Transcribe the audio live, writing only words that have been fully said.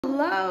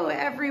Hello,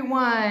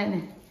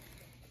 everyone.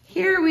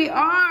 Here we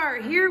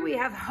are. Here we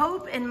have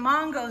Hope and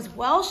Mongo's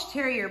Welsh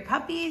Terrier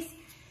puppies.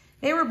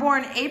 They were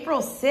born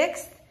April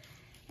 6th.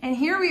 And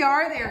here we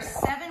are. They are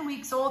 7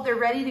 weeks old. They're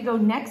ready to go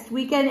next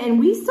weekend. And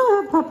we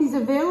still have puppies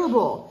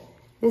available.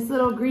 This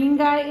little green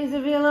guy is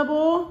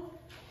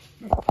available.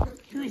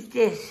 Who's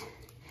this?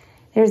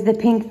 There's the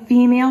pink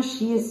female.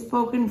 She is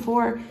spoken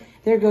for.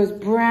 There goes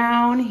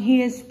Brown.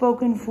 He is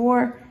spoken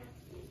for.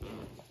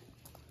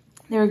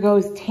 There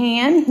goes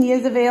Tan. He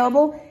is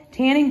available.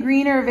 Tan and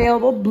Green are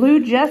available.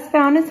 Blue just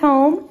found his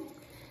home.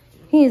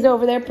 He's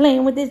over there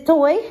playing with his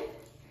toy.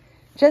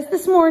 Just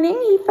this morning,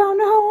 he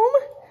found a home.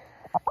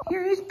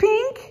 Here is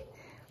Pink.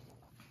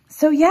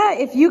 So yeah,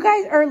 if you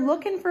guys are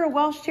looking for a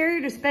Welsh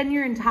Terrier to spend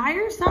your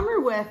entire summer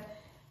with,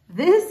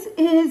 this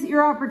is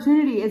your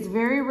opportunity. It's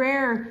very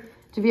rare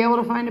to be able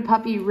to find a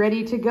puppy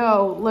ready to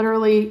go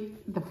literally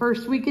the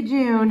first week of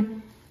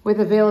June with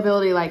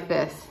availability like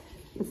this.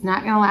 It's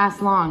not gonna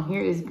last long.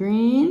 Here is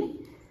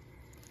Green.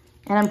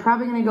 And I'm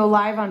probably gonna go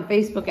live on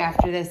Facebook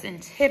after this.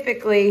 And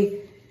typically,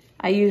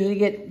 I usually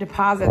get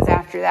deposits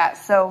after that.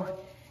 So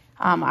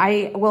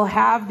I will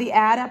have the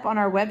ad up on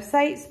our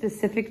website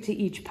specific to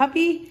each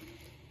puppy.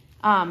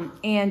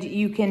 And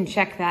you can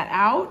check that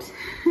out.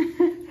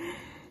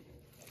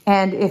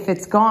 And if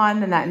it's gone,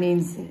 then that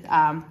means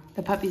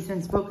the puppy's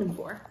been spoken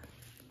for.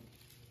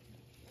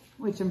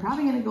 Which I'm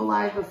probably gonna go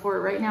live before.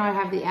 Right now I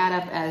have the ad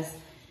up as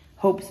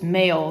Hope's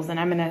males, and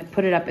I'm gonna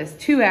put it up as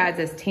 2 ads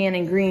as Tan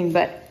and Green,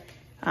 but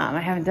I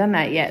haven't done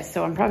that yet.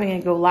 So I'm probably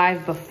gonna go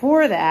live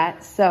before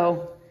that.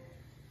 So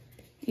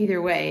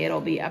either way,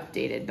 it'll be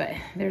updated, but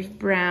there's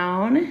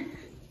Brown.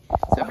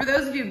 So for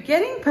those of you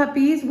getting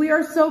puppies, we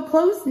are so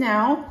close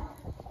now.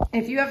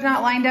 If you have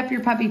not lined up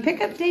your puppy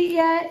pickup date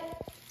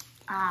yet,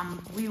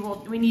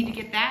 we need to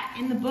get that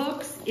in the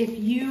books. If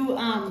you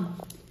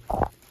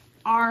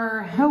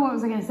what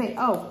was I gonna say?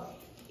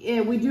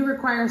 We do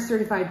require a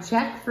certified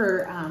check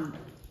for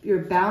your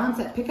balance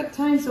at pickup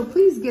time. So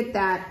please get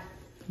that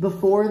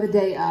before the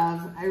day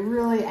of.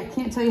 I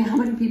can't tell you how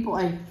many people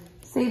I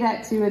say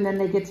that to, and then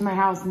they get to my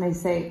house and they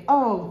say,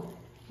 oh,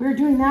 we were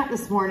doing that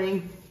this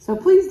morning. So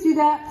please do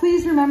that.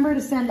 Please remember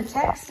to send a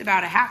text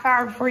about a half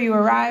hour before you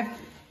arrive.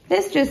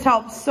 This just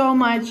helps so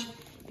much,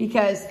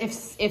 because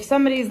if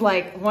somebody's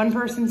like, one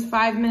person's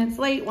 5 minutes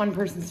late, one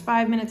person's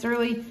 5 minutes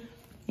early,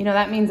 you know,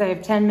 that means I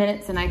have 10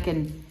 minutes and I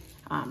can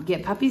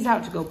get puppies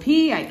out to go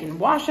pee. I can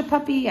wash a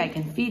puppy. I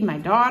can feed my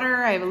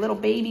daughter. I have a little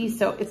baby.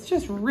 So it's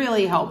just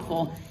really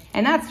helpful.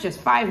 And that's just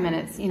 5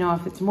 minutes. You know,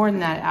 if it's more than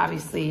that,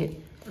 obviously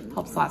it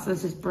helps a lot. So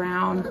this is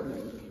Brown.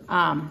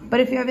 But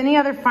if you have any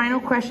other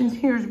final questions,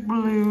 here's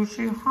Blue.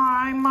 Say,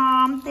 hi,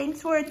 Mom.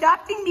 Thanks for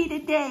adopting me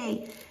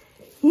today.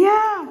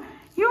 Yeah,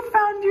 you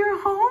found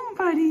your home,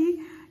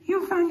 buddy.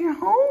 You found your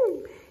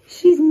home.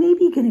 She's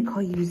maybe going to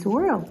call you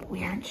Zorro, but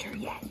we aren't sure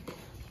yet.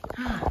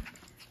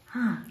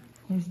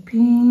 There's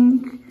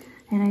Pink.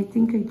 And I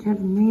think I have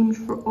names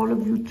for all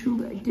of you too,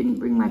 but I didn't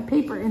bring my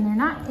paper and they're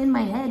not in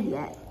my head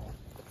yet.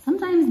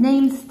 Sometimes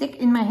names stick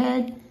in my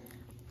head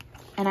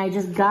and I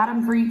just got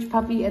them for each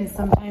puppy, and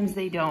sometimes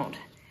they don't.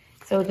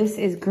 So this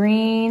is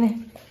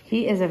Green.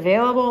 He is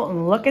available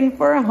and looking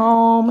for a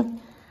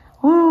home.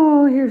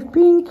 Oh, here's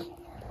Pink.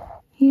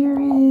 Here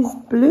is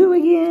Blue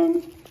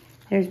again.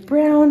 There's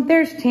Brown.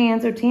 There's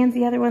Tan. So Tan's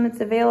the other one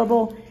that's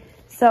available.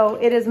 So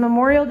it is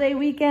Memorial Day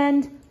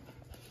weekend.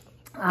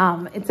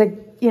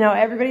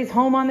 Everybody's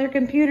home on their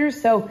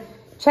computers. So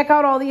check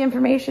out all the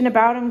information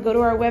about them. Go to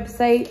our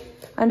website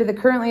under the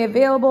currently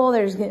available.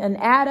 There's an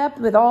ad up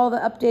with all the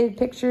updated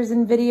pictures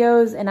and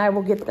videos, and I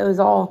will get those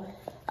all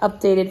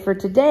updated for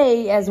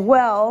today as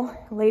well,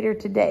 later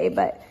today.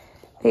 But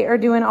they are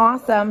doing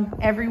awesome.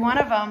 Every one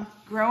of them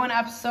growing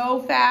up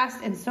so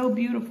fast and so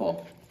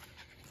beautiful.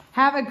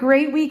 Have a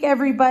great week,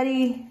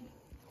 everybody.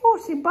 Oh,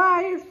 say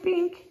bye. There's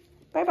Pink.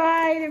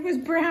 Bye-bye. There was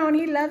Brown.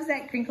 He loves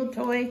that crinkle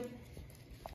toy.